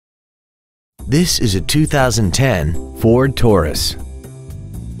This is a 2010 Ford Taurus.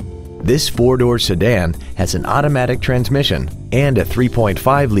 This four-door sedan has an automatic transmission and a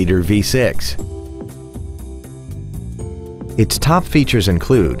 3.5-liter V6. Its top features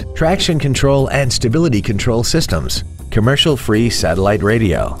include traction control and stability control systems, commercial-free satellite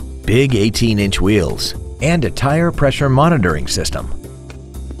radio, big 18-inch wheels, and a tire pressure monitoring system.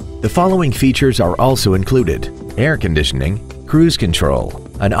 The following features are also included: air conditioning, cruise control,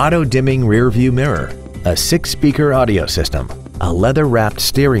 an auto-dimming rear-view mirror, a 6-speaker audio system, a leather-wrapped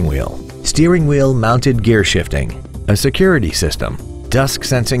steering wheel mounted gear shifting, a security system,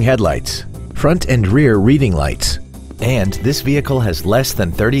 dusk-sensing headlights, front and rear reading lights, and this vehicle has less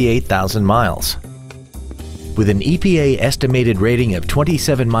than 38,000 miles. With an EPA estimated rating of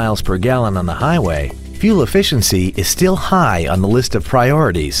 27 miles per gallon on the highway, fuel efficiency is still high on the list of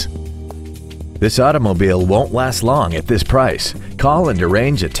priorities. This automobile won't last long at this price. Call and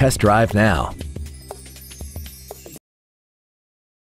arrange a test drive now.